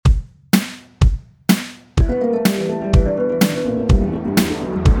It's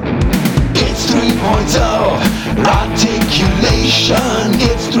 3.0 articulation.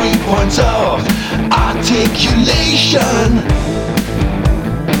 It's 3.0 articulation.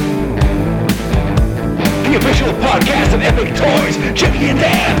 The official podcast of Epic Toys. Jimmy and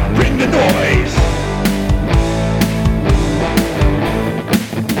Dan, bring the noise.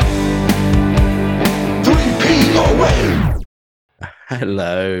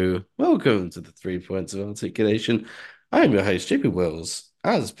 Hello, welcome to the 3 Points of Articulation. I'm your host, JP Wills,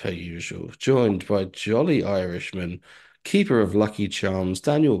 as per usual, joined by Jolly Irishman, keeper of lucky charms,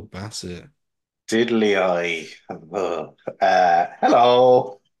 Daniel Bassett. Diddly eye.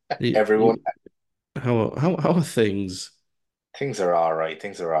 Hello, You, everyone. you, how are things? Things are all right.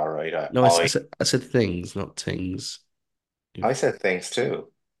 Things are all right. No, I said things, not tings. I said things too.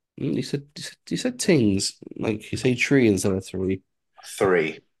 You said tings, like you say tree instead of three.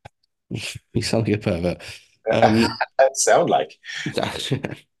 Three. You sound like a pervert. Um, That sound like.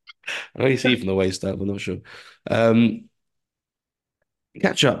 I know you see from the waist up, I'm not sure. Um,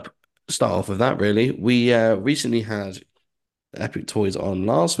 Catch up. Start off with that, really. We recently had Epic Toys on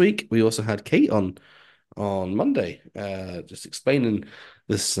last week. We also had Kate on Monday, just explaining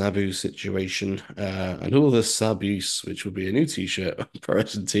the Sabu situation and all the Sabuse, which will be a new T-shirt,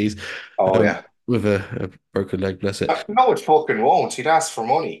 Preston tees, Oh yeah. with a broken leg. Bless it. No, it fucking won't. He'd ask for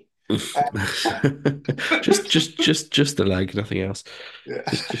money. just the leg, nothing else. Yeah.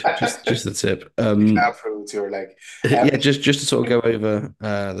 Just the tip. You can't prove it's your leg. Yeah, just to sort of go over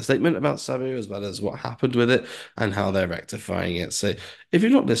the statement about Sabu as well as what happened with it and how they're rectifying it. So if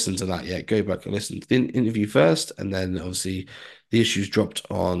you've not listened to that yet, go back and listen to the interview first, and then obviously the issues dropped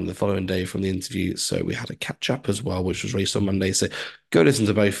on the following day from the interview. So we had a catch up as well, which was released on Monday. So go listen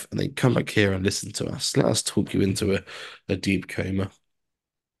to both, and then come back here and listen to us. Let us talk you into a deep coma.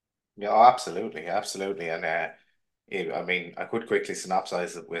 Yeah, oh, absolutely, absolutely. And I mean, I could quickly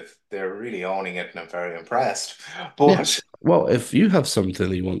synopsize it with they're really owning it, and I'm very impressed. Yeah. But Well, if you have something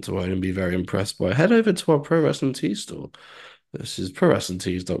that you want to own and be very impressed by, head over to our Pro Wrestling Tees store. This is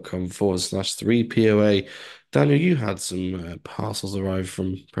prowrestlingtees.com/3POA. Daniel, you had some parcels arrive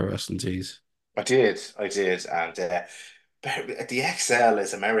from Pro Wrestling Tees. I did, and the XL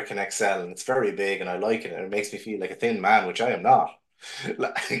is American XL, and it's very big, and I like it, and it makes me feel like a thin man, which I am not.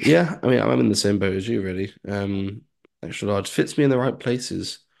 Like, Yeah, I mean, I'm in the same boat as you, really. Extra large fits me in the right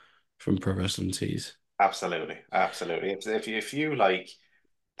places from Pro Wrestling Tees. absolutely, absolutely. If you like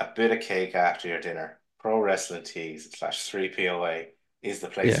a bit of cake after your dinner, pro wrestling tees slash 3POA is the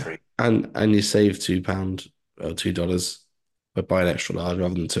place Yeah, for you. and you save £2 or $2 by buying extra large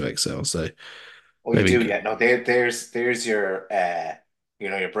rather than 2XL. So Oh, you maybe, do, yeah. No, there's your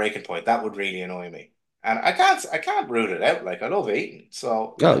your breaking point. That would really annoy me, and I can't root it out. Like I love eating,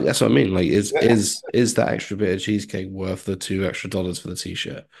 so oh, that's what I mean. Like, is yeah. is is that extra bit of cheesecake worth the $2 extra for the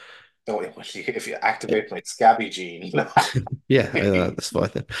t-shirt? So if you activate my scabby gene, Yeah, that's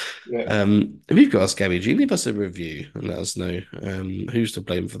fine then. yeah. If you've got a scabby gene, leave us a review and let us know who's to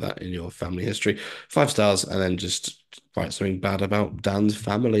blame for that in your family history. 5 stars, and then just write something bad about Dan's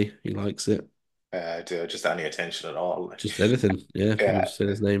family. He likes it. To just any attention at all. Like, Just anything. Yeah, if you yeah, can say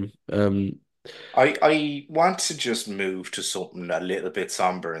his name. I want to just move to something a little bit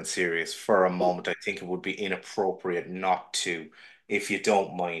somber and serious for a moment. I think it would be inappropriate not to, if you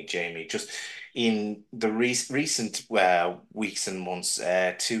don't mind, Jamie. Just in the recent weeks and months,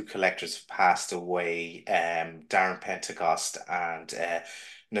 two collectors have passed away. Darren Pentecost and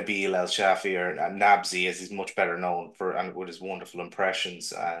Nabil El Shafi, or Nabzi, as he's much better known for, and with his wonderful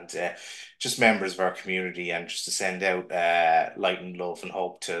impressions, and just members of our community, and just to send out light and love and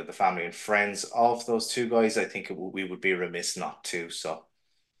hope to the family and friends of those two guys. I think we would be remiss not to. So,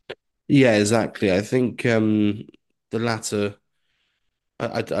 Yeah, exactly. I think the latter.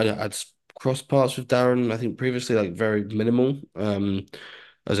 I'd crossed paths with Darren. I think previously, like very minimal.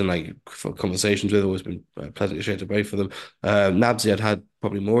 As in like for conversations with, always been pleasantly shared to both of them. Nabsy I'd had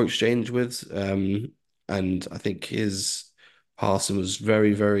probably more exchange with, and I think his passing was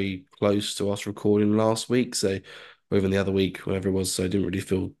very, very close to us recording last week. So, or even the other week, whenever it was. So I didn't really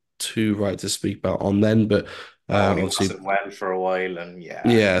feel too right to speak about on then, but oh, and he obviously, wasn't well for a while, and yeah,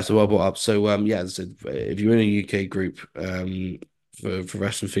 yeah. So well brought up. So yeah, as I said, if you're in a UK group, for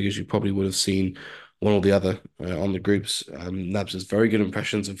wrestling figures, you probably would have seen one or the other on the groups. Nabs has very good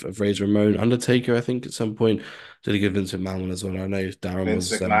impressions of Razor Ramon. Undertaker, I think, at some point did a good Vince McMahon one as well. I know Darren Vince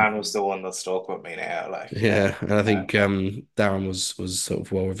was McMahon was the one that stuck with me now. Like, yeah, yeah, and I think Darren was sort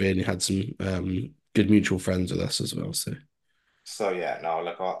of well revered and he had some good mutual friends with us as well. So so yeah, no,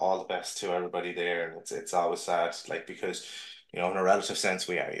 like all the best to everybody there, and it's always sad, like because in a relative sense,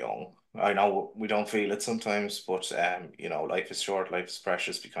 we are young. I know we don't feel it sometimes, but life is short, life is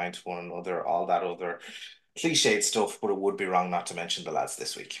precious, be kind to one another, all that other cliched stuff, but it would be wrong not to mention the lads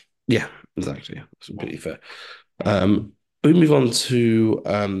this week. Yeah, exactly. That's completely fair. Mm. Um, we move on to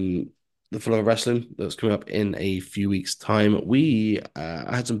the flow of wrestling that's coming up in a few weeks' time.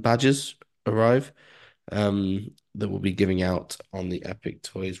 I had some badges arrive that we'll be giving out on the Epic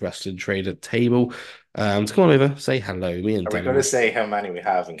Toys Wrestling Trader table. So come on over, say hello. Me and Are we Dan going to will say how many we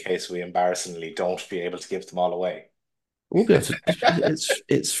have in case we embarrassingly don't be able to give them all away? we'll be able to.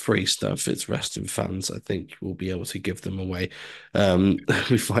 It's free stuff. It's wrestling fans. I think we'll be able to give them away.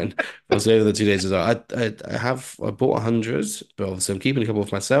 We find obviously over the 2 days as well. I bought 100, but obviously I'm keeping a couple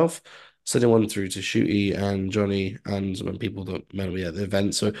of myself. Sending one through to Shooty and Johnny and some people that met me at the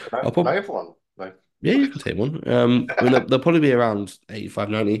event. So I'll Can I pop. have one? Like, Yeah, you can take one. I mean, they'll probably be around 85,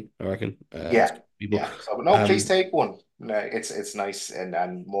 90, I reckon. yeah, People. yeah. So, but no, please Um, take one. No, it's nice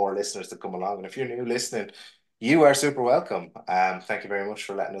and more listeners to come along. And if you're new listening, you are super welcome. Thank you very much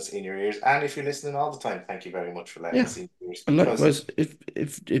for letting us in your ears. And if you're listening all the time, thank you very much for letting yeah. us in your ears And because likewise,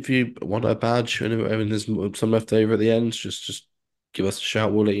 if you want a badge and there's some left over at the end, just give us a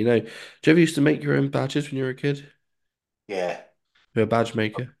shout. We'll let you know. Do you ever used to make your own badges when you were a kid? yeah, You're a badge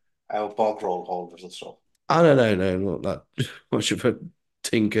maker? our bog roll holders and stuff. Oh no, not that much of a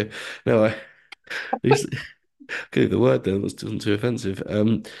tinker. No, I used to, okay, the word then wasn't too offensive.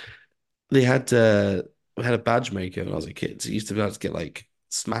 They had we had a badge maker when I was a kid. So you used to be able to get like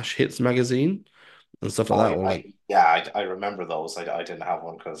Smash Hits magazine and stuff like Oh, that, or like yeah, I remember those. I didn't have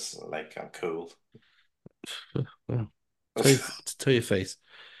one because like I'm cool. well, tell your face.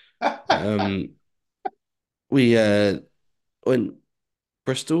 Um, we went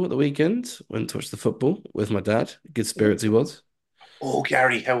Bristol at the weekend. Went to watch the football with my dad. Good spirits he was. Oh,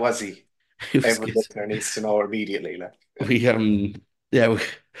 Gary, how was he? He was Every good. listener needs to know immediately. Like, We yeah.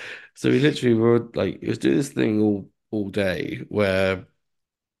 So we literally were like he was doing this thing all day where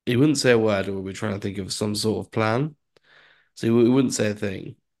he wouldn't say a word, or we were trying to think of some sort of plan. So he wouldn't say a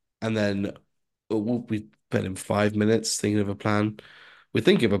thing, and then we spent him 5 minutes thinking of a plan. We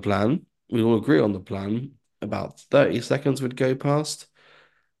think of a plan. We all agree on the plan. About 30 seconds would go past,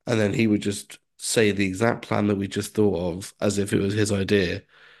 and then he would just say the exact plan that we just thought of as if it was his idea.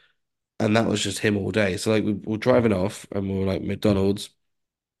 And that was just him all day. So like we were driving off and we were like McDonald's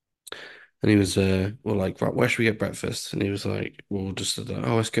and he was we're like, right, where should we get breakfast? And he was like, we'll just oh,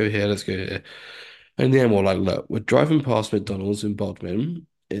 let's go here, let's go here. And in the end we're like, look, we're driving past McDonald's in Bodmin.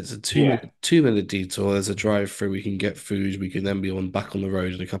 It's a two yeah, minute 2 minute detour. There's a drive through. We can get food. We can then be on back on the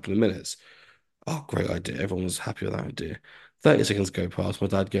road in a couple of minutes. Oh, great idea. Everyone was happy with that idea. 30 seconds go past. My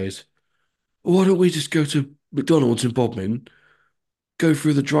dad goes, why don't we just go to McDonald's in Bodmin, go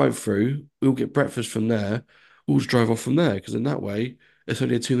through the drive-through, we'll get breakfast from there, we'll just drive off from there, because in that way, it's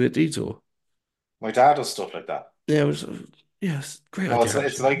only a 2 minute detour. my dad does stuff like that. Yeah, it was, yes, great No, idea,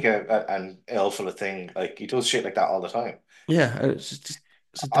 it's actually. like an elf thing. Like he does shit like that all the time. Yeah, and it's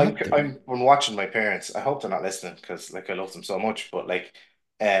a dad thing. I'm when watching my parents. I hope they're not listening because like I love them so much. But like,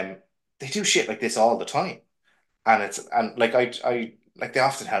 um, they do shit like this all the time, and like I like they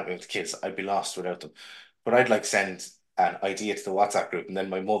often help me with the kids. I'd be lost without them. But I'd like send an idea to the WhatsApp group, and then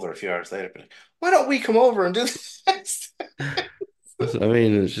my mother a few hours later be like, "Why don't we come over and do this?" That's what I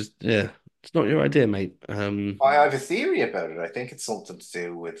mean. It's just, yeah, it's not your idea, mate. I have a theory about it. I think it's something to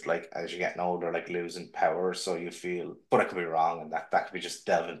do with like as you're getting older, like losing power, so you feel. But I could be wrong, and that could be just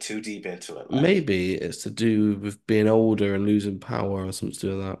delving too deep into it. Like Maybe it's to do with being older and losing power or something to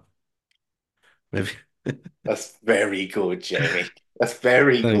do with that. Maybe. that's very good, Jamie. That's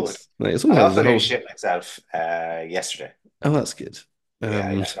very good. Thanks. Like, I sometimes the also nearly whole, shit myself yesterday. oh, that's good.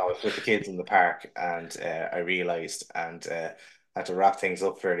 Yeah. No, I was with the kids in the park, and I realized and had to wrap things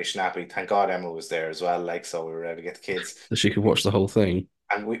up fairly snappy. Thank God Emma was there as well. Like, so we were able to get the kids. So she could watch the whole thing.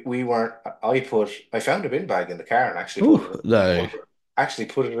 And we weren't. I found a bin bag in the car and Oh, no, actually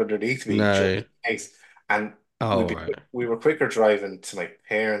put it underneath me just no. in case. And Oh, right. we were quicker driving to my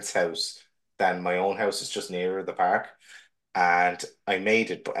parents' house than my own house is just nearer the park. And I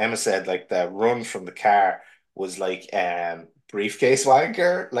made it, but Emma said like the run from the car was like briefcase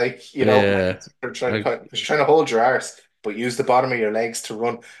wanker, like like Yeah. you're trying to I, cut, you're trying to hold your arse, but use the bottom of your legs to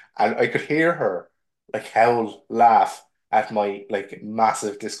run. And I could hear her like howl, laugh at my like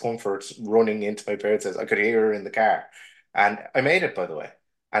massive discomfort running into my parents' house. I could hear her in the car, and I made it by the way.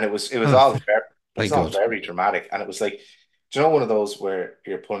 And oh, it was thank all God. very dramatic, and it was like, do you know one of those where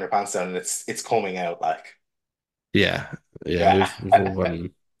you're pulling your pants down and it's coming out like. Yeah. Yeah. Yeah. We've all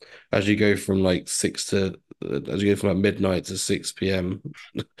as you go from like as you go from like midnight to 6 p.m.,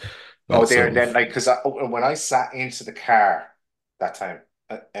 Oh, that there sort and then, of, like, because when I sat into the car, that time.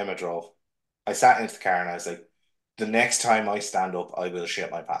 Emma drove. I sat into the car and I was like, the next time I stand up, I will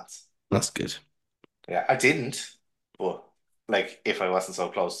shit my pants. That's good. Yeah, I didn't, but like if I wasn't so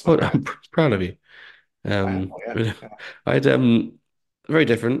close to my Well, I'm parents, proud of you. I know. Um, Yeah, yeah. I had very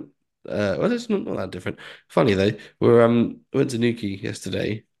different. Well, it's not that different. Funny though, went to Newquay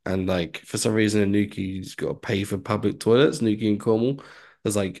yesterday, and like for some reason in Newquay you've got to pay for public toilets. Newquay and Cornwall,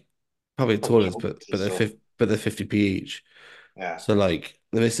 there's like public Oh, toilets, jumped and but stuff. but they're 50p each. Yeah. So like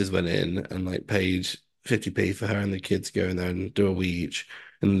the missus went in and like paid 50p for her and the kids to go in there and do a wee each.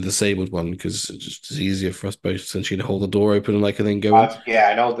 And the disabled one because it's just easier for us both since she'd hold the door open and like and then go in. Yeah,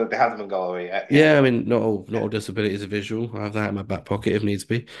 I know that they have them in Galway. Yeah, yeah. Yeah, I mean, not Yeah. all disabilities are visual. I have that in my back pocket if needs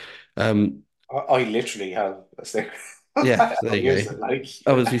be. Um, I literally have a sticker. yeah, I there don't you use go. it. Like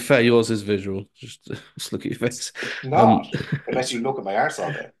Oh, to be fair, yours is visual. Just look at your face. it's not Um, unless you look at my arse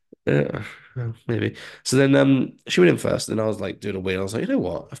all day. yeah, well, maybe. So then, she went in first, and I was like doing a wheel. I was like, you know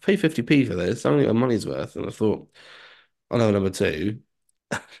what? I've paid 50p for this. I don't get my money's worth. And I thought, I know number two,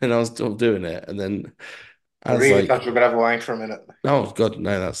 and I was still doing it. And then, I as really thought like, you were gonna have a wank for a minute. oh God,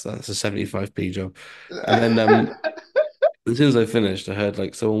 no, that's a 75p job. And then, as soon as I finished, I heard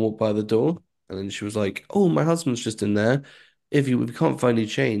like someone walk by the door, and then she was like, "Oh, my husband's just in there. If you can't find any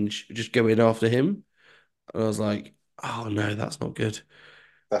change, just go in after him." And I was like, "Oh no, that's not good."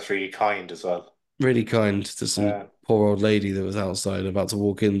 That's really kind as well. Really kind to some Yeah. poor old lady that was outside about to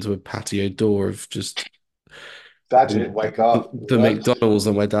walk into a patio door of just That's it. Wake up. the McDonald's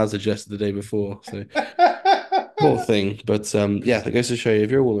that my dad suggested the day before. So poor thing. But yeah, that goes to show you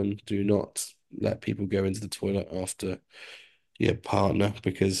if you're a woman, do not let people go into the toilet after your partner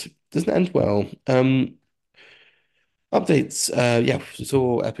because it doesn't end well. Updates. Yeah,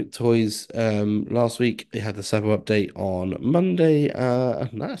 saw Epic Toys last week. They had the Sabo update on Monday.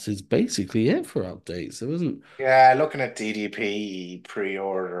 And that is basically it for updates. There wasn't. Yeah, looking at DDP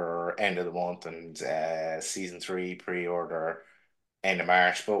pre-order end of the month and season three pre-order end of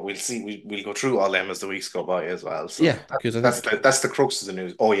March, but we'll see. We'll go through all them as the weeks go by as well. Yeah, So because I that's think the crux of the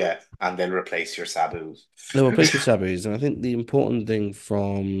news. Oh yeah, and they'll replace your Sabus. they were placed with Sabos, and I think the important thing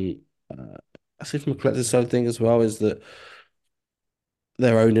from I say from a collector's side thing as well is that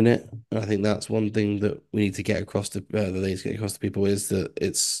they're owning it. And I think that's one thing that we need to get across to that they need to get across to people is that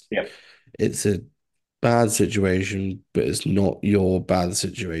Yep. it's a bad situation, but it's not your bad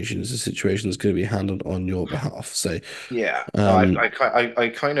situation. It's a situation that's going to be handled on your behalf. So, Yeah. No, um, I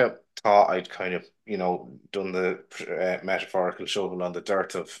kind of thought I'd kind of done the metaphorical shovel on the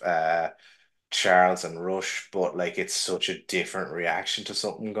dirt of Charles and Rush, but like it's such a different reaction to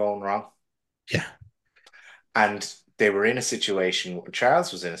something going wrong. yeah, And they were in a situation,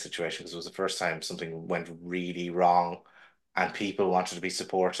 Charles was in a situation because it was the first time something went really wrong and people wanted to be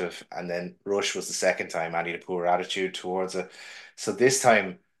supportive. And then Rush was the second time and he had a poor attitude towards it. So this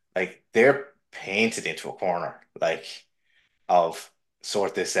time, like they're painted into a corner, like of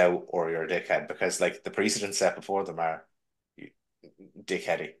sort this out or you're a dickhead because like the precedent set before them are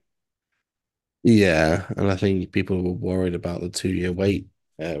dickheady. yeah. And I think people were worried about the 2 year wait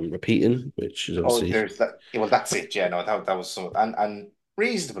repeating, which is Oh, obviously, there's that. Well, that's it. Yeah, no, that was some and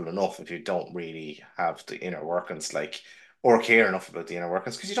reasonable enough if you don't really have the inner workings, like or care enough about the inner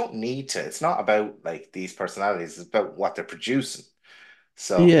workings, because you don't need to. It's not about like these personalities; it's about what they're producing.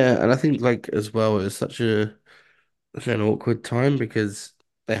 So yeah. And I think like as well, it was such an awkward time because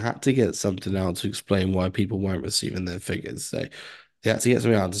they had to get something out to explain why people weren't receiving their figures. So they had to get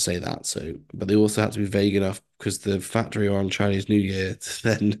something out to say that. So, but they also had to be vague enough because the factory are on Chinese New Year to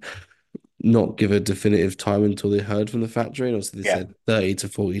then not give a definitive time until they heard from the factory. And also they yeah, said 30 to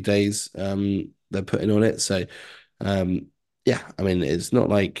 40 days they're putting on it. So um yeah, I mean it's not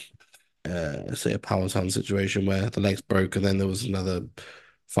like say a power town situation where the legs broke and then there was another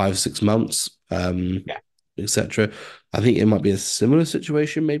 5 6 months yeah, etc. I think it might be a similar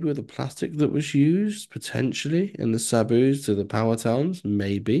situation maybe with the plastic that was used potentially in the Sabus to the power towns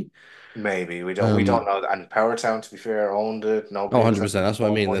maybe maybe we don't um know. And Power Town, to be fair, owned it. oh, Nobody was 100%, that's what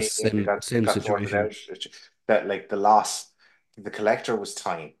I throwing mean, the money into same that. It same got sorted out. situation. That like the loss, the collector was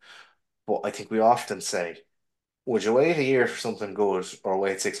time. But I think we often say, would you wait a year for something good or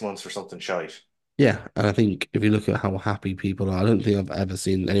wait 6 months for something shite? Yeah, and I think if you look at how happy people are, I don't think I've ever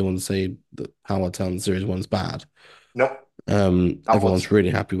seen anyone say that Power Town Series 1's bad. No, not Everyone's once. really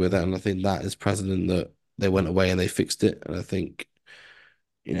happy with it, and I think that is precedent that they went away and they fixed it. And I think,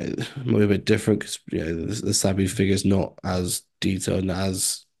 maybe a bit different because the Sabu figure's not as detailed and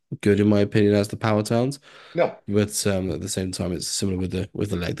as good in my opinion as the Power Towns. No. But at the same time, it's similar with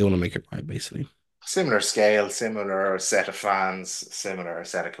the leg. They want to make it right, basically. Similar scale, similar set of fans, similar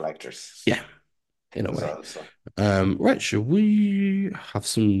set of collectors. Yeah. in a way. So, so Right, shall we have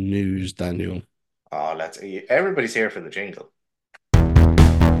some news, Daniel? let's. Everybody's here for the jingle.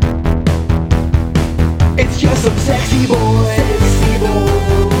 It's just some sexy boys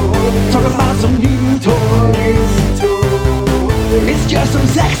talking about some new toys. It's just some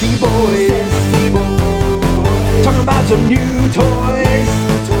sexy boys talking about some new toys.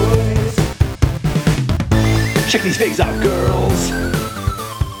 Check these figs out, girls.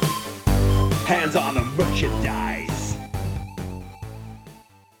 Hands on the merchandise.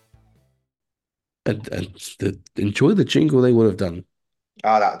 Enjoy the jingle they would have done.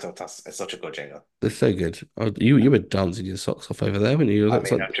 Oh, that's it's such a good jingle. They're so good. Oh, you were dancing your socks off over there when you. I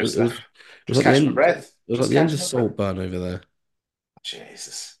It's mean, like I'm it just was. It was just like the catching my end. It breath. was like Just the end of catching my breath. Saltburn over there.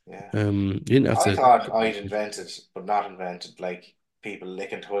 Jesus, yeah. You didn't have I to thought I'd invented, but not invented, like people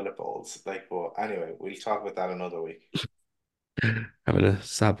licking toilet bowls. Like, but anyway, we'll talk about that another week. having a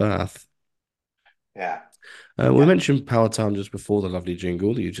sad bath. Yeah, We yeah. mentioned Power Time just before the lovely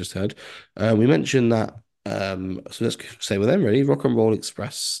jingle that you just heard. We mentioned that. So let's say with them ready. Rock and Roll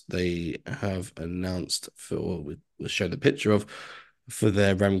Express. They have announced for we'll show the picture of for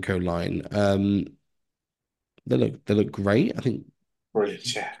their Remco line. They look great. I think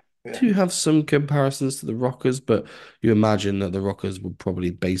Brilliant. Yeah, yeah. do have some comparisons to the Rockers, but you imagine that the Rockers would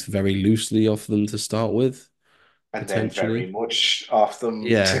probably base very loosely off them to start with, And then very potentially. much off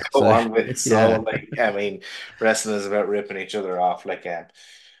them to Yeah. go So on with. So, yeah, like, I mean, wrestling is about ripping each other off. Like,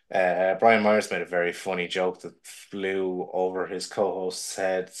 Brian Myers made a very funny joke that flew over his co-host's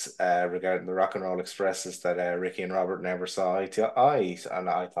heads regarding the Rock and Roll Expresses that Ricky and Robert never saw eye to eye, and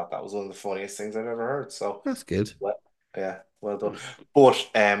I thought that was one of the funniest things I've ever heard. So, that's good. well, yeah, well done. But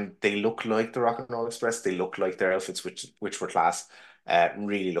they look like the Rock and Roll Express. They look like their outfits, which were class.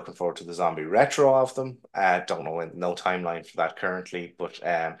 Really looking forward to the zombie retro of them. Don't know when, no timeline for that currently, but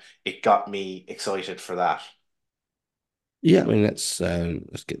it got me excited for that. Yeah, I mean let's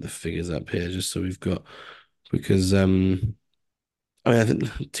get the figures up here just so we've got because I mean I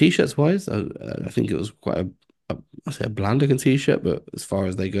think t-shirts wise I think it was quite a I say a bland looking t-shirt, but as far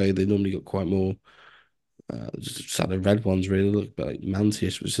as they go, they normally got quite more just like the red ones really look a bit like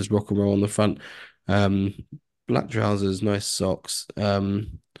Mantish, which says rock and roll on the front. Um, Black trousers, nice socks,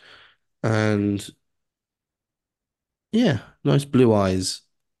 and yeah, nice blue eyes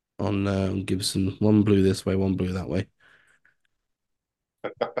on Gibson. One blue this way, one blue that way.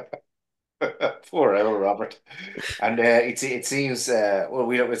 Poor old Robert. And it seems well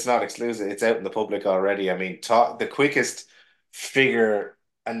we don't it's not exclusive. It's out in the public already. I mean, the quickest figure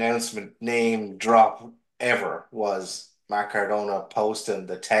announcement name drop ever was Mark Cardona posting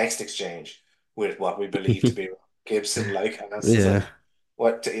the text exchange with what we believe to be Gibson. Like, and it's just like Yeah,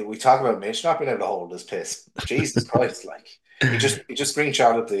 what we talk about Mitch not being able to hold his piss. Jesus Christ! Like he just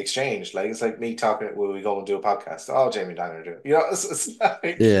screenshotted the exchange. Like it's like me talking. Will we go and do a podcast? Oh, Jamie Diner do it. You know, it's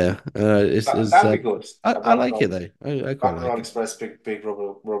like. yeah. It's That'd be good. A I like it though. I quite Rock and Roll like it. Express, big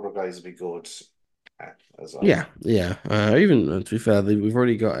rubber guys would be good as well. Yeah, yeah. Even to be fair, we've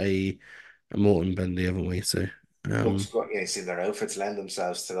already got a Morton Bendy, haven't we? So Looks um, good. Yeah, you see their outfits lend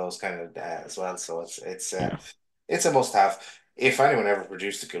themselves to those kind of as well. So yeah. it's a must have. If anyone ever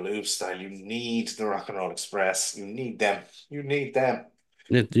produced a Galoob style, you need the Rock and Roll Express. You need them. You need them.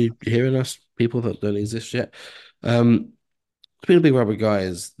 Yeah, do you hearing us? People that don't exist yet. Speaking of big rubber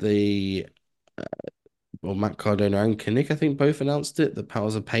guys, well, Matt Cardona and Kinnick, I think, both announced it. The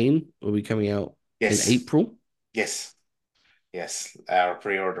Powers of Pain will be coming out in Yes, April. yes, yes. Our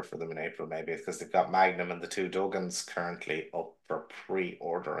pre-order for them in April maybe because they've got Magnum and the two Duggans currently up for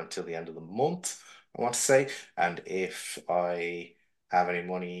pre-order until the end of the month. I want to say, and if I have any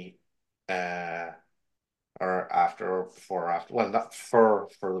money, uh, or after or before or after, well, not for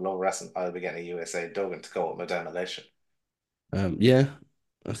the low wrestling, I'll be getting a USA Duggan to go with my demolition. Yeah,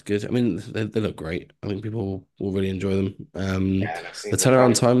 that's good. I mean, they look great. I think people will really enjoy them. Yeah, and I've The seen the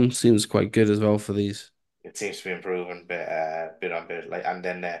turnaround price. time seems quite good as well for these. It seems to be improving bit on bit. Like, and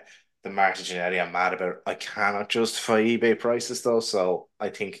then the Marta Jannetty, I'm mad about. I cannot justify eBay prices though, so I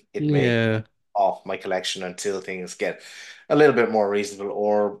think it may Yeah, off my collection until things get a little bit more reasonable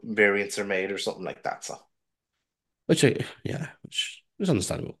or variants are made or something like that. So which is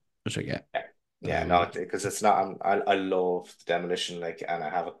understandable, which I get. yeah, yeah, no, Um, because it's not. I love the demolition, like, and I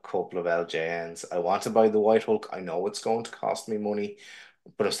have a couple of LJNs. I want to buy the White Hulk. I know it's going to cost me money,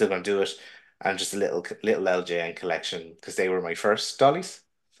 but I'm still going to do it. And just a little LJN collection because they were my first dollies.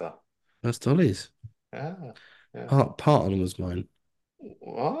 So that's Dolly's. yeah, yeah. Part on them was mine.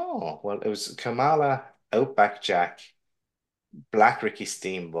 Oh well, it was Kamala, Outback Jack, Black Ricky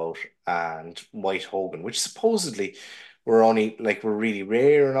Steamboat, and White Hogan, which supposedly were only like were really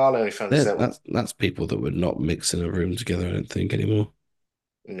rare and all. And I found this out when That's people that would not mix in a room together, I don't think anymore.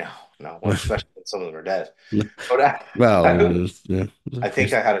 no, no, well, especially when some of them are dead. No. But Well, yeah. I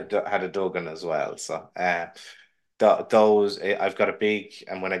think I had a Duggan as well. So those I've got a big,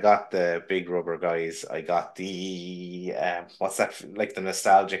 and when I got the big rubber guys, I got the what's that like the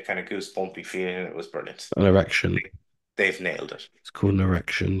nostalgic kind of goosebumpy feeling. It was brilliant. An erection. They've nailed it. It's called an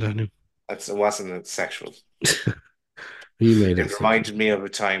erection, Daniel. It wasn't sexual. You made it It sexual. reminded me of a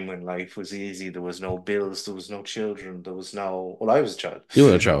time when life was easy. There was no bills. There was no children. There was no. Well, I was a child. You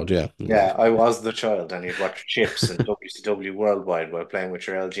were a child, yeah. Yeah. Yeah, I was the child, and you'd watch Chips and WCW Worldwide while playing with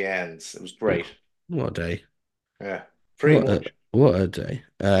your LGNs. It was great. What a day. Yeah, pretty much. What a day.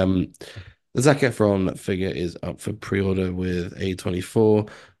 The Zak Efron figure is up for pre-order with A24.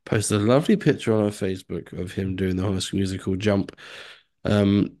 Posted a lovely picture on our Facebook of him doing the High School Musical jump.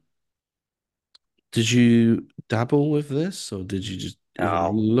 Um, did you dabble with this, or did you just even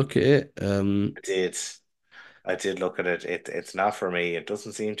No, look at it? I did. I did look at it. It's not for me. It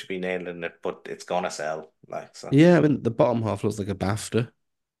doesn't seem to be nailing it, but it's gonna sell. Like so. Yeah, I mean the bottom half looks like a BAFTA,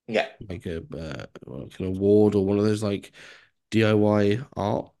 Yeah. like a like an award or one of those like DIY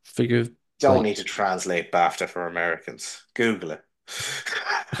art figure. Don't Like need to translate BAFTA for Americans. Google it.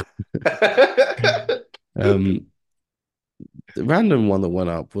 um, the random one that went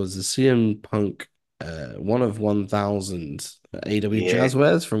up was the CM Punk one of 1,000 AW Yeah.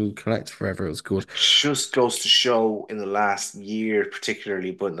 Jazzwares from Collect Forever. It was called. Just goes to show in the last year,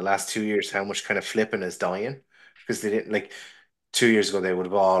 particularly, but in the last 2 years, how much kind of flipping is dying because they didn't like 2 years ago, they would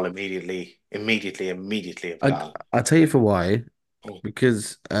have all immediately have I gone. I tell you for why. Mm.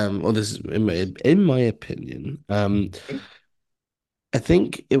 Because well, this is in my opinion. I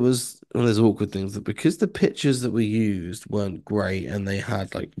think it was one of those awkward things that because the pictures that we used weren't great and they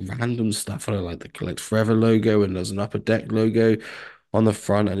had like random stuff on it, like the Collect Forever logo and there's an Upper Deck logo on the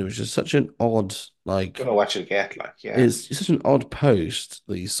front, and it was just such an odd, Don't like, know what you get, like, yeah. it's such an odd post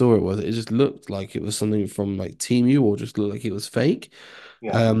that you saw it with. It just looked like it was something from like Team U or just looked like it was fake.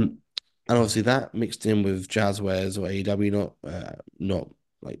 Yeah. Um, and obviously that mixed in with Jazzwares or AEW not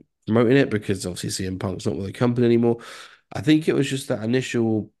like promoting it because obviously CM Punk's not with the company anymore. I think it was just that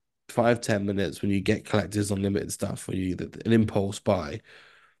initial 5-10 minutes when you get collectors unlimited stuff, when you an impulse buy.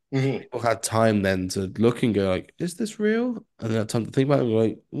 Mhm. People had time then to look and go like, "Is this real?" And they had time to think about it. And go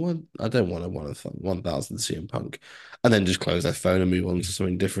like, "What? I don't want to 1,000 CM Punk," and then just close their phone and move on to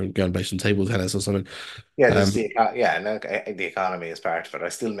something different, go and play some table tennis or something. Yeah, there's Um, yeah, no, the economy is part of it. I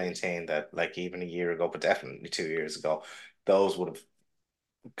still maintain that, like, even a year ago, but definitely 2 years ago, those would have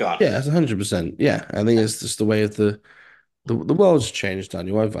gone. yeah, it's 100%. Yeah, I think it's just the way of the world's changed,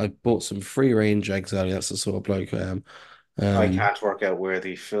 Daniel. I've bought some free range eggs earlier. That's the sort of bloke I am. I Um, can't work out where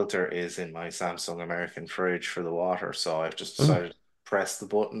the filter is in my Samsung American fridge for the water, so I've just oh, decided to press the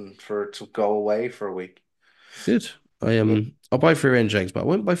button for it to go away for a week. good. Mm. I'll buy free range eggs, but I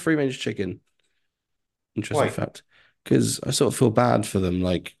won't buy free range chicken. Interesting Why? fact, because I sort of feel bad for them.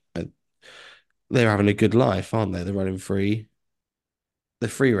 Like they're having a good life, aren't they? They're running free, they're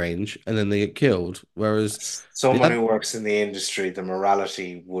free range, and then they get killed. Whereas the Someone other, who works in the industry, the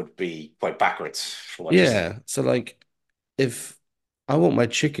morality would be quite backwards for what you're saying. yeah. So like, if I want my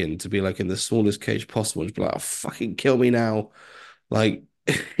chicken to be like in the smallest cage possible, just be like, oh, fucking kill me now. Like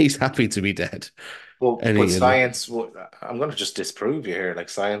he's happy to be dead, Well, and but he, science would, I'm going to just disprove you here. Like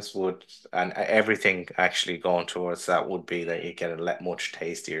science would, and everything actually going towards that would be that you get a much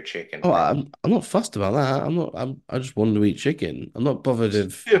tastier chicken oh, from I'm not fussed about that. I'm not. I just want to eat chicken. I'm not bothered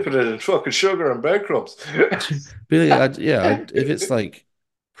if dipping it in fucking sugar and breadcrumbs. Really, if it's like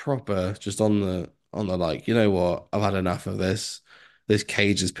proper, just on the like, you know what? I've had enough of this. This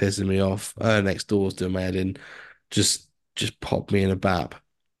cage is pissing me off. Next door's doing my head in. Just just pop me in a bap.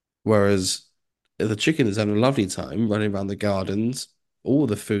 Whereas if the chicken is having a lovely time running around the gardens, all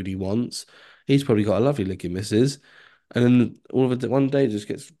the food he wants. He's probably got a lovely looking missus, and then all of it one day just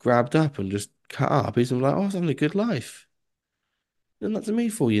gets grabbed up and just cut up. He's like, oh, I was having a good life. And that's me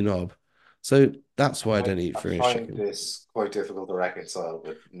for you knob. So that's why I don't eat I free range find chicken. this quite difficult to reconcile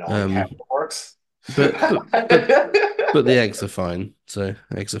with knowing how it Um, works. But but but but the eggs are fine. So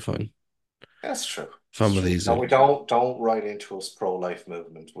eggs are fine. That's true. It's Fun with true. these. No, we don't write into us pro-life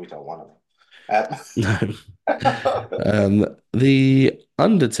movement. We don't want to. No. The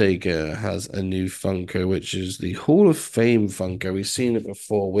Undertaker has a new Funko, which is the Hall of Fame Funko. We've seen it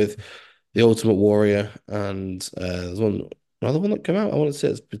before with the Ultimate Warrior, and there's another one that came out. I want to say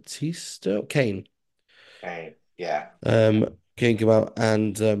it's Batista, Kane. Okay, yeah. Kane came out,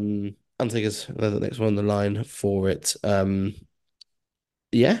 and Undertaker's the next one on the line for it.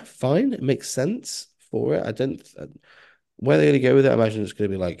 Yeah, fine. It makes sense for it. I don't. where they're going to go with it, I imagine it's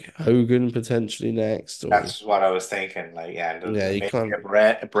going to be like Hogan potentially next, or That's what I was thinking. Like, yeah, and yeah, you maybe can't.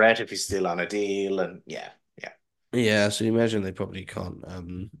 a Brett if he's still on a deal, and yeah, yeah. Yeah, so you imagine they probably can't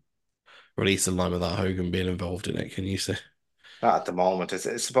release a line without Hogan being involved in it. Can you say? Not at the moment. I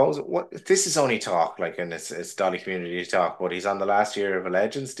suppose what this is only talk, like, and it's Dolly community talk. But he's on the last year of a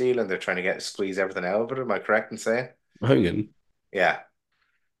Legends deal, and they're trying to get squeeze everything out of it. Am I correct in saying? Hogan? Yeah,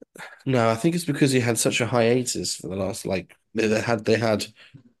 No, I think it's because he had such a hiatus for the last like they had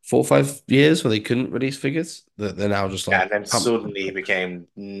 4 or 5 years where they couldn't release figures that they're now just yeah. like And then pump. suddenly he became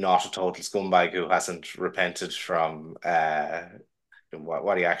not a total scumbag who hasn't repented from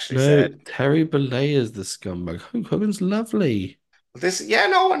what he actually No, said. Terry Bollea is the scumbag. Hulk Hogan's lovely. This, yeah,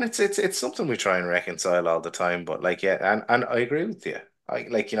 no, and it's something we try and reconcile all the time. But like, yeah, and I agree with you. I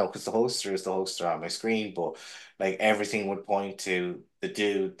like, because the holster is the holster on my screen, but like everything would point to the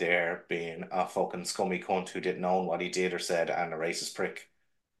dude there being a fucking scummy cunt who didn't own what he did or said and a racist prick.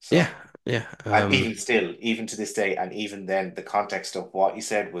 Yeah, So, yeah. and even still, even to this day, and even then, the context of what he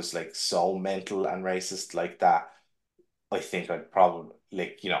said was like so mental and racist like that. I think I'd probably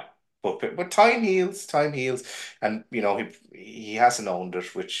like but time heals, time heals, and he hasn't owned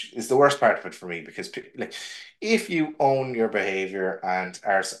it, which is the worst part of it for me because like if you own your behavior and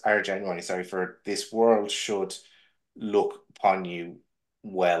are genuinely sorry for it, this world should look upon you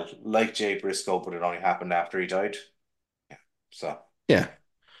well, like Jay Briscoe, but it only happened after he died. So Yeah.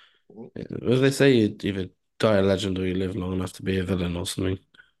 As they say, you either die a legend or you live long enough to be a villain or something.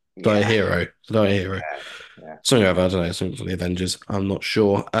 Die a yeah, hero. Die a hero. yeah, yeah. Something like that, I don't know, something from the Avengers. I'm not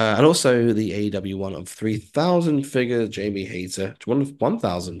sure. And also the AEW one of 3,000 figure Jamie Hater. One of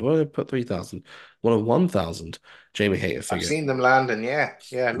 1,000. Why did I put 3,000? One of 1,000 Jamie Hater I've figure. seen them landing. Yeah,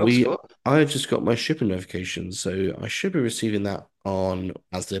 yeah, it looks We good. I just got my shipping notification, so I should be receiving that on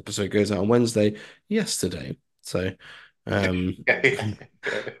as the episode goes out on Wednesday, yesterday. So um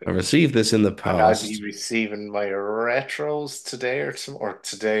I received this in the And I'd be past. receiving my retros today or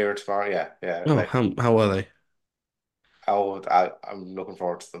today or tomorrow. Yeah, yeah. Oh, Like, how are they? I'm looking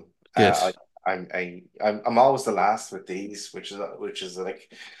forward to them. Good. I'm always the last with these, which is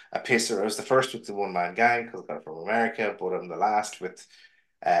like a pisser. I was the first with the one man gang because I got it from America, but I'm the last with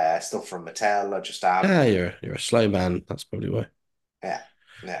stuff from Mattel. I just am. Ah, you're a slow man. That's probably why. Yeah,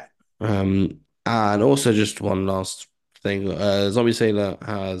 yeah, And also just one last thing. Zombie Sailor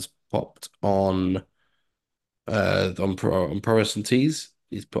has popped on Pro Wrestling Tees.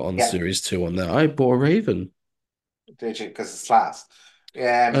 He's put on yeah. Series 2 on there. I bought a Raven. Did you? Because it's last.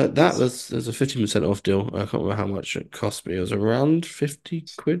 That This was there's a 50% off deal. I can't remember how much it cost me. It was around 50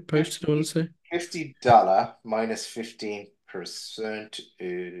 quid posted, I want to say. $50 minus 15%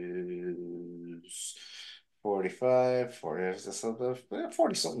 is 45, 40, is this other,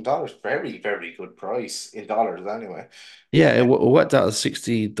 40 something dollars. Very, very good price in dollars anyway. Yeah, it worked out as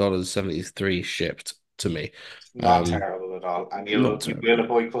 $60.73 shipped to me. It's not Um, terrible at all. And not you will terrible.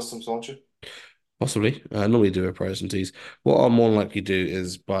 avoid customs, won't you? Possibly. I normally do a price and tease. What I'll more likely do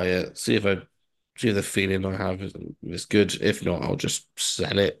is buy it, see if the feeling I have is good. If not, I'll just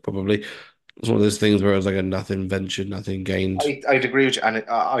sell it probably. It's one of those things where it's like a nothing ventured, nothing gained. I'd agree with you, and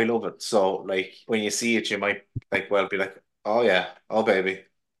I love it. So, like, when you see it, you might be like, "Oh yeah, oh baby,"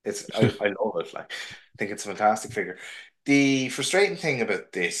 I love it. Like, I think it's a fantastic figure. The frustrating thing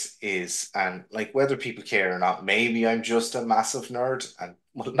about this is, and like whether people care or not, maybe I'm just a massive nerd, and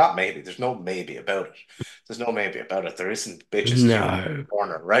well, not maybe. There's no maybe about it. There's no maybe about it. There isn't bitches queuing in the No.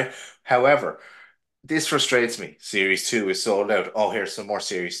 corner, right? However, this frustrates me. Series 2 is sold out. Oh, here's some more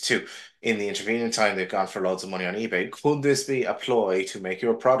Series 2. In the intervening time, they've gone for loads of money on eBay. Could this be a ploy to make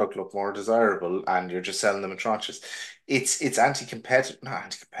your product look more desirable and you're just selling them in tranches? It's anti-competitive, not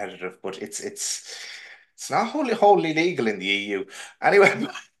anti-competitive, but it's not wholly legal in the EU. Anyway,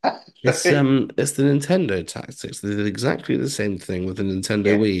 It's the Nintendo tactics. They did exactly the same thing with the Nintendo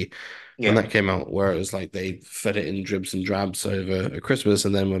yeah, Wii when yeah. that came out, where it was like they fed it in dribs and drabs over Christmas,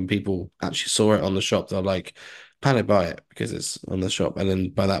 and then when people actually saw it on the shop, they're like, panic buy it because it's on the shop. And then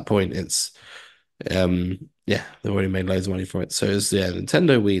by that point it's yeah, they've already made loads of money from it. So it's yeah,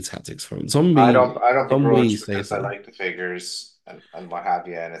 Nintendo Wii tactics from it. I don't Zombie begrudge say because I so. like the figures and what have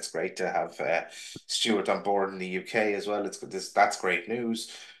you, and it's great to have Stuart on board in the UK as well. It's good. That's great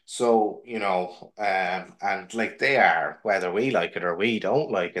news. So, and like they are, whether we like it or we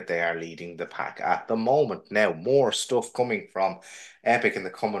don't like it, they are leading the pack at the moment. Now, more stuff coming from Epic in the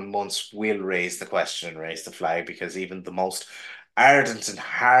coming months will raise the question and raise the flag because even the most ardent and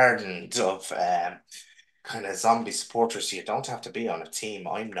hardened of kind of zombie supporters, you don't have to be on a team.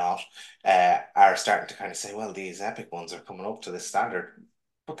 I'm not, are starting to kind of say, well, these epic ones are coming up to this standard.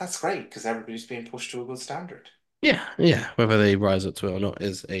 But that's great because everybody's being pushed to a good standard. Yeah, yeah. Whether they rise up to it or not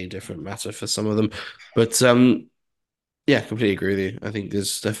is a different matter for some of them. But yeah, completely agree with you. I think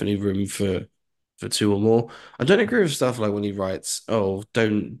there's definitely room for two or more. I don't agree with stuff like when he writes, "Oh,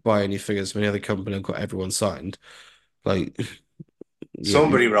 don't buy any figures from any other company. I've got everyone signed." Like, yeah,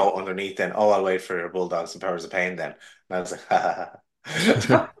 Somebody wrote underneath then, "Oh, I'll wait for your Bulldogs and Powers of Pain then." And I was like, ha, ha,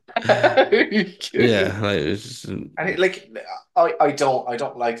 ha. yeah, like it's just, And I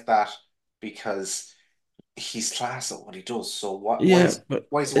don't like that because he's class at what he does. So yeah, but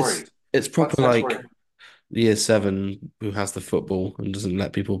why is he it's worried? it's What's proper there to like worry? year seven who has the football and doesn't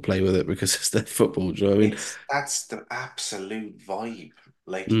let people play with it because it's their football. Do you know what I mean? That's the absolute vibe.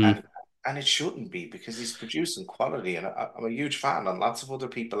 Like Mm, and it shouldn't be because he's producing quality and I'm a huge fan and lots of other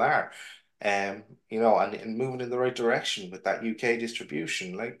people are. You know, and moving in the right direction with that UK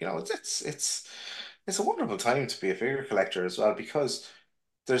distribution. Like, you know, it's a wonderful time to be a figure collector as well because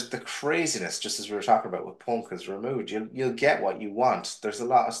there's the craziness, just as we were talking about with Punk is removed. You'll get what you want. There's a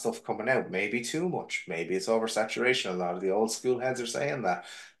lot of stuff coming out, maybe too much, maybe it's oversaturation. A lot of the old school heads are saying that,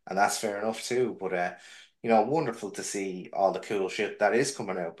 and that's fair enough too. But you know, wonderful to see all the cool shit that is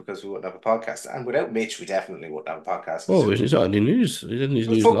coming out because we wouldn't have a podcast, and without Mitch, we definitely wouldn't have a podcast because well, it's not any news. We didn't need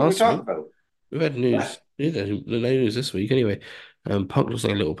who the news fuck can we last talk week. about? We've had news. What? Yeah, no news this week anyway. Punk looks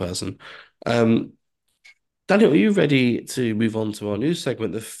like a little person. Um, Daniel, are you ready to move on to our news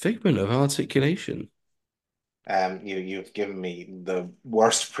segment, the figment of articulation? You've given me the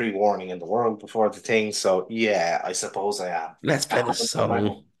worst pre-warning in the world before the thing, so yeah, I suppose I am. Let's play the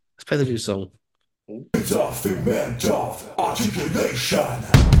song. Let's play the new song. It's a figment of articulation.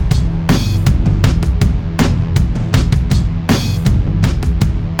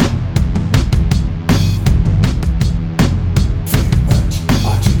 Figment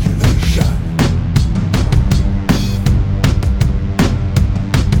articulation.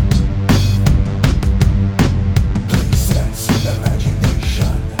 Sense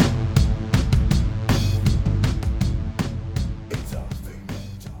imagination. It's a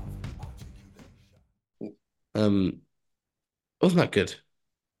figment of articulation. Um, wasn't that good?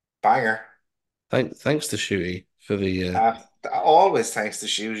 Banger. Thanks to Shooty for the Uh, Always thanks to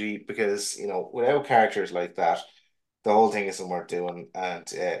Shuji because you know without characters like that, the whole thing isn't worth doing. And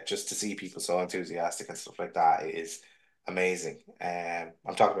just to see people so enthusiastic and stuff like that is amazing.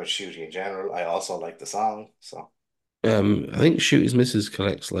 I'm talking about Shuji in general. I also like the song, so I think Shooty's missus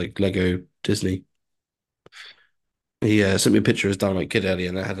collects like Lego Disney. He sent me a picture of his Dynamite Kid earlier,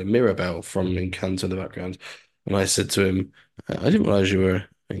 and I had a Mirabelle from Encanto in the background. And I said to him, "I didn't realize you were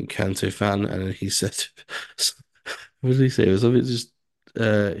an Encanto fan." And then he said, "What did he say?" It was something just.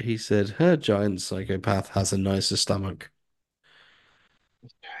 He said, "Her giant psychopath has a nicer stomach,"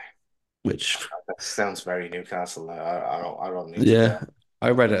 which, that sounds very Newcastle. I don't need to yeah, I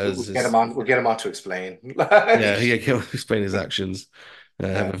read it as this. we'll get him on to explain. Yeah, Like, he can explain his actions.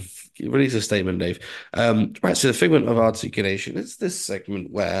 uh, Release a statement, Dave. Right, so the figment of articulation is this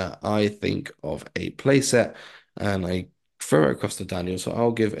segment where I think of a playset and I throw it across to Daniel. So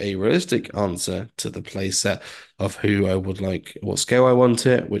I'll give a realistic answer to the playset of who I would like, what scale I want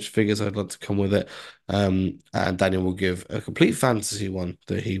it, which figures I'd like to come with it. And Daniel will give a complete fantasy one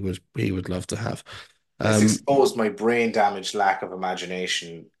that he would love to have. let's Um, expose my brain damaged lack of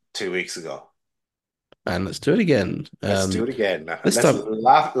imagination 2 weeks ago. and let's do it again. Let's do it again. This Let's time.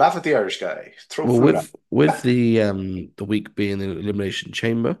 laugh at the Irish guy. Throw Well, fruit at with the week being the Elimination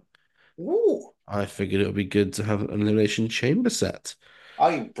Chamber, him. Ooh, I figured it would be good to have an Elimination Chamber set.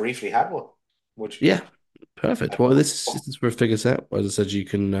 I briefly had one. Which Yeah, perfect. Well, this is for a figure set. As I said, you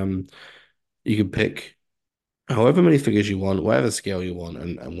can pick however many figures you want, whatever scale you want,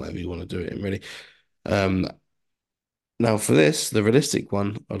 and whatever you want to do it in, really. Um, Now for this, the realistic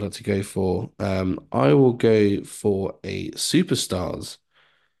one I'd like to go for, I will go for a Superstars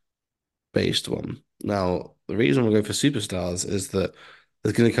based one. Now, the reason we go for Superstars is that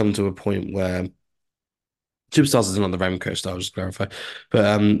there's going to come to a point where Superstars is not the Remco style, just to clarify. But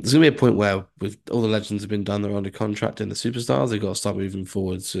there's gonna be a point where, with all the legends have been done, they're under contract in the Superstars. They've got to start moving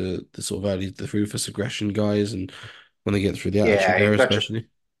forward to the sort of early, the Ruthless Aggression guys, and when they get through the yeah, Attitude Era, you've got your especially.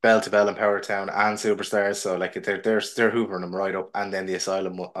 Bell to Bell and Power Town and Superstars, so like they're hoovering them right up, and then the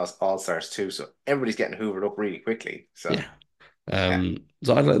Asylum All Stars too. So everybody's getting hoovered up really quickly. So Yeah. yeah.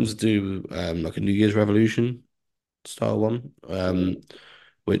 So I'd like them to do like a New Year's Revolution style one. Ooh,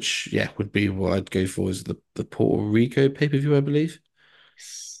 Which would be what I'd go for is the Puerto Rico pay-per-view, I believe.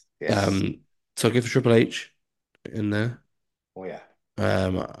 yes. Um, so I'll go for Triple H in there. Oh yeah.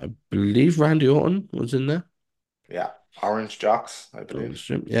 I believe Randy Orton was in there. Yeah. Orange Jocks, I On the believe.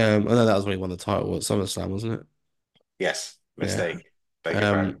 stream. Yeah, I know that was when he won the title at SummerSlam, wasn't it? Yes. Yeah. Mistake. Beg your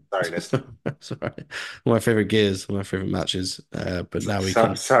pardon. Um, Sorry, listener. that's all right. One of my favorite gears, one of my favorite matches. But now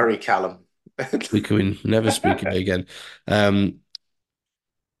Sorry, Callum. we can never speak of it again. I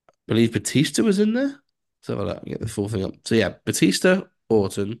believe Batista was in there. So I'll get the full thing up. So yeah, Batista,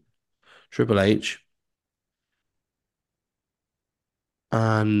 Orton, Triple H,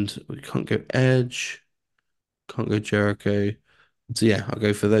 and we can't go Edge, can't go Jericho. So yeah, I'll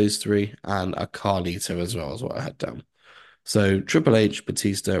go for those three and a Carlito as well is what I had down. So Triple H,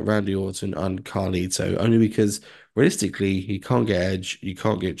 Batista, Randy Orton, and Carlito, only because realistically you can't get Edge, you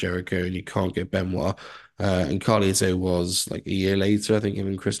can't get Jericho, and you can't get Benoit. And Carlito was like a year later. I think him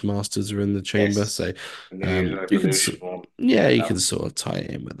and Chris Masters were in the chamber. Yes, So the New Year's you can, Revolution one. yeah, you No, can sort of tie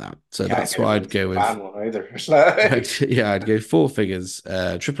it in with that. So can't that's get what a I'd Vince go with. McMahon one either. It's like, Yeah, I'd go four figures.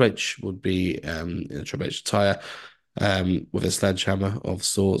 Triple H would be in a Triple H attire with a sledgehammer of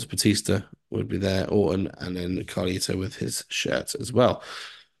sorts. Batista would be there, Orton, and then Carlito with his shirt as well.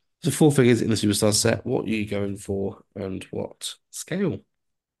 So four figures in the Superstar set. What are you going for and what scale?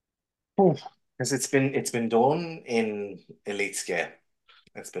 because it's been done in elite scale.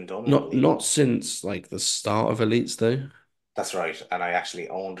 It's been done in Not elite. not since like the start of Elites though. That's right. And I actually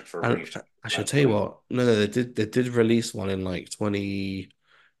owned it for a And brief time I as well, should tell but you what, no, they did release one in like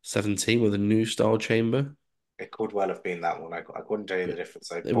 2017 with a new style chamber. it could well have been that one. I couldn't tell you the But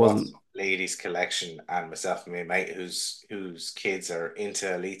difference. I it bought wasn't. some ladies collection, and myself and my mate, whose kids are into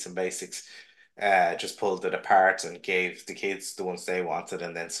elites and basics, just pulled it apart and gave the kids the ones they wanted,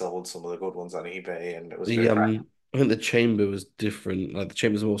 and then sold some of the good ones on eBay, and it was a bit The of crack. I think the chamber was different. Like the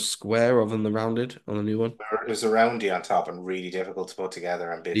chamber's more square rather than the rounded on the new one. It was a roundy on top and really difficult to put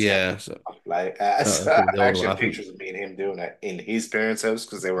together and bits heavy. Yeah, so Like, I so think the I older actually one. I have think pictures of me and him doing it in his parents' house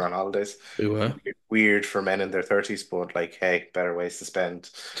because they were on holidays. we were. Weird for men in their 30s, but like, hey, better ways to spend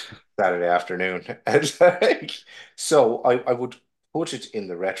Saturday afternoon. And like, so I would put it in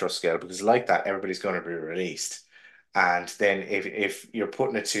the retro scale because like that, everybody's going to be released. And then if you're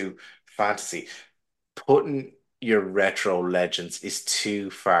putting it to fantasy, putting your retro legends is too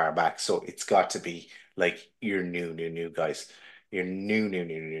far back. So it's got to be like your new guys. Your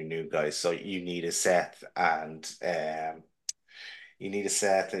new guys. So you need a Seth and you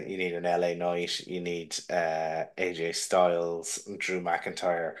need an LA Knight, you need AJ Styles and Drew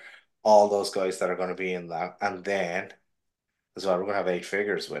McIntyre, all those guys that are going to be in that. And then as well, we're going to have eight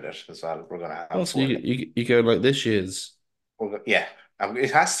figures with it as well. We're going to have Also, four. you go like this year's. Yeah,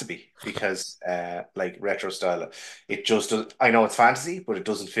 it has to be because like retro style, it just does. I know it's fantasy, but it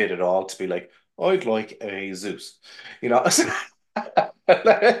doesn't fit at all to be like I'd like a Zeus, you know.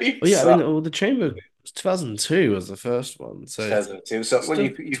 Like, Oh yeah, I so mean, the chamber 2002 was the first one, so it's 2002. So well,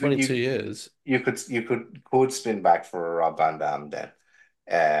 still 22 years. you could spin back for a Rob Van Dam then,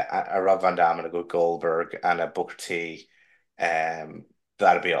 a Rob Van Dam and a good Goldberg and a Booker T, um,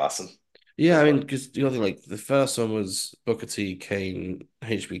 that'd be awesome Yeah, as I well. mean, because you know, like the first one was Booker T, Kane,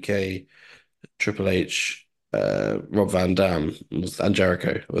 HBK, Triple H, Rob Van Dam, and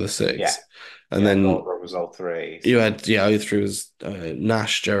Jericho were the Yeah, six, and yeah. then Goldberg was all three. you had O through was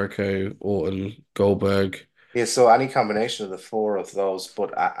Nash, Jericho, Orton, Goldberg. Yeah, so any combination of the four of those,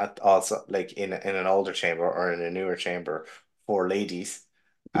 but also like in an older chamber or in a newer chamber for ladies,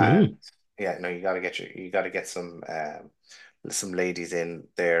 and Mm. yeah, no, you got to get some ladies in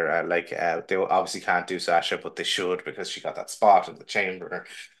there. Like they obviously can't do Sasha, but they should because she got that spot in the chamber.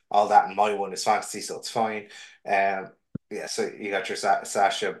 All that in my one is fantasy, so it's fine. Um, yeah, so you got your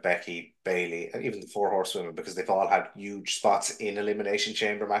Sasha, Becky, Bailey, and even the four horsewomen because they've all had huge spots in elimination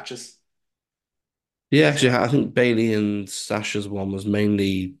chamber matches. Yeah, So actually, I think Bailey and Sasha's one was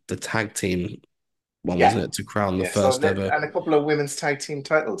mainly the tag team one, yeah. wasn't it, to crown the Yeah, so first ever. and a couple of women's tag team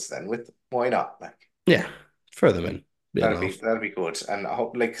titles then with why not? Like Yeah, throw them in. Be a that'd be laugh. that'd be good. And I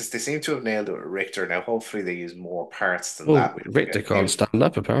hope like because they seem to have nailed it with Richter now. Hopefully they use more parts than Well, that. We don't Richter get can't new. stand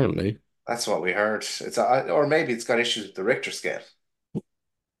up apparently. That's what we heard. Or maybe it's got issues with the Richter scale.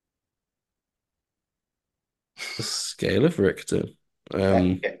 The scale of Richter.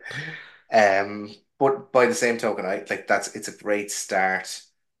 Um, But by the same token, I like it's a great start.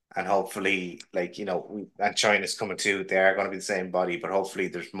 And hopefully, like, and China's coming too. They are going to be the same body, but hopefully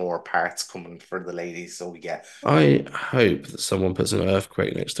there's more parts coming for the ladies. So we get I hope that someone puts an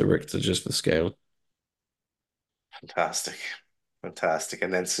earthquake next to Richter just for scale. fantastic. Fantastic.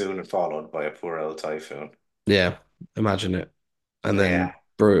 And then soon followed by a poor old typhoon. Yeah, imagine it. And Yeah. then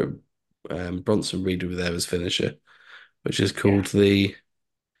Bronson Reed with there as finisher, which is Yeah. called the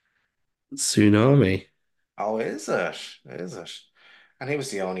Tsunami. Oh, is it? Is it? And he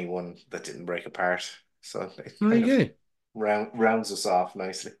was the only one that didn't break apart. So it There kind of you go. rounds us off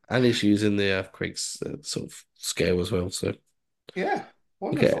nicely. And he's using the earthquakes sort of scale as well. So Yeah.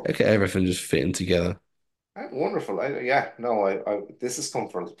 Wonderful. Look at everything just fitting together. Wonderful. Yeah, no, this has come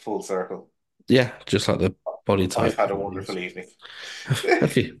full circle. Yeah, just like the body I've type had a ones. wonderful evening.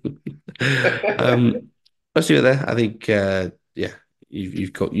 Have you? Um, let's do it there. I think yeah,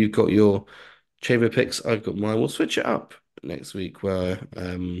 you've got your chamber picks. I've got mine. We'll switch it up next week where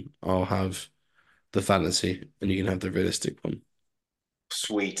I'll have the fantasy and you can have the realistic one.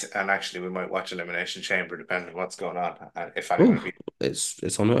 Sweet. And actually, we might watch Elimination Chamber depending on what's going on. And if anyone Oh, be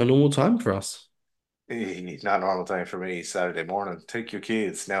it's on a normal time for us. not normal time for me, Saturday morning. Take your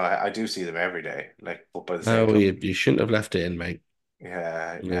kids. Now I do see them every day, like, but by the same No, time, you shouldn't have left it in, mate.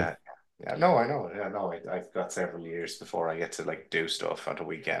 yeah, Yeah. yeah, yeah. No, I know. Yeah, no, I've got several years before I get to like do stuff on the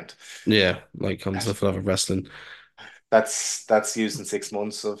weekend. Yeah, like comes the love of wrestling. That's using 6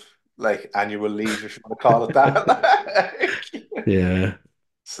 months of like annual leave, if you want to call it that. Yeah.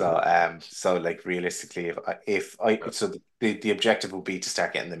 So like realistically, so the objective would be to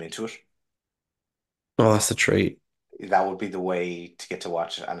start getting them into it. Oh, that's a treat. That would be the way to get to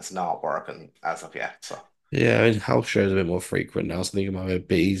watch it, and it's not working as of yet. So Yeah, I mean, house shows are a bit more frequent now, so I think it might be a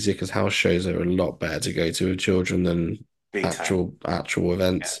bit easier because house shows are a lot better to go to with children than big time. actual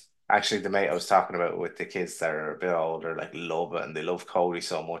Yeah. events. Actually, the mate I was talking about with the kids that are a bit older, like love it, and they love Cody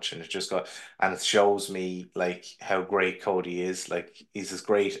so much, and and it shows me like how great Cody is. Like he's as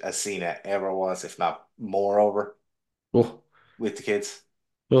great as Cena ever was, if not moreover, Oh, with the kids.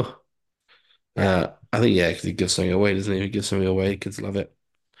 oh. Yeah, I think yeah, because he gives something away, doesn't he? He gives something away. Kids love it.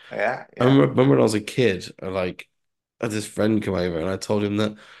 yeah, I yeah. remember when I was a kid, I had this friend come over and I told him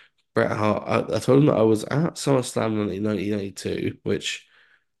that Bret Hart. I told him that I was at SummerSlam 1992, which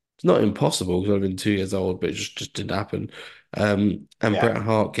it's not impossible because I've been 2 years old, but it just didn't happen. And Yeah. Bret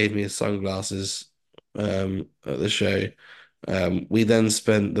Hart gave me his sunglasses at the show. We then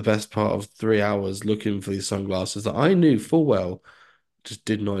spent the best part of 3 hours looking for these sunglasses that I knew full well just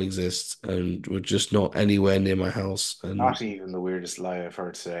did not exist and were just not anywhere near my house. And Not even the weirdest lie I've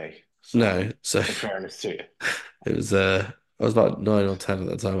heard today. So, no, so in fairness to you, it was I was like 9 or 10 at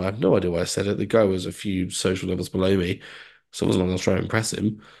the time. I have no idea why I said it. The guy was a few social levels below me, so it wasn't like I was trying to impress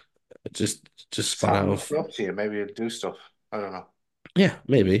him. It just just spun out happen of to up to you. Maybe you'll do stuff. I don't know. yeah,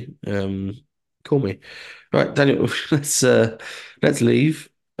 maybe. Call me. Right, Daniel, let's leave.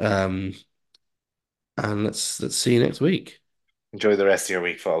 And let's see you next week. Enjoy the rest of your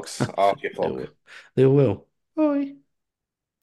week, folks. Off you, They folk. will. They will. Bye.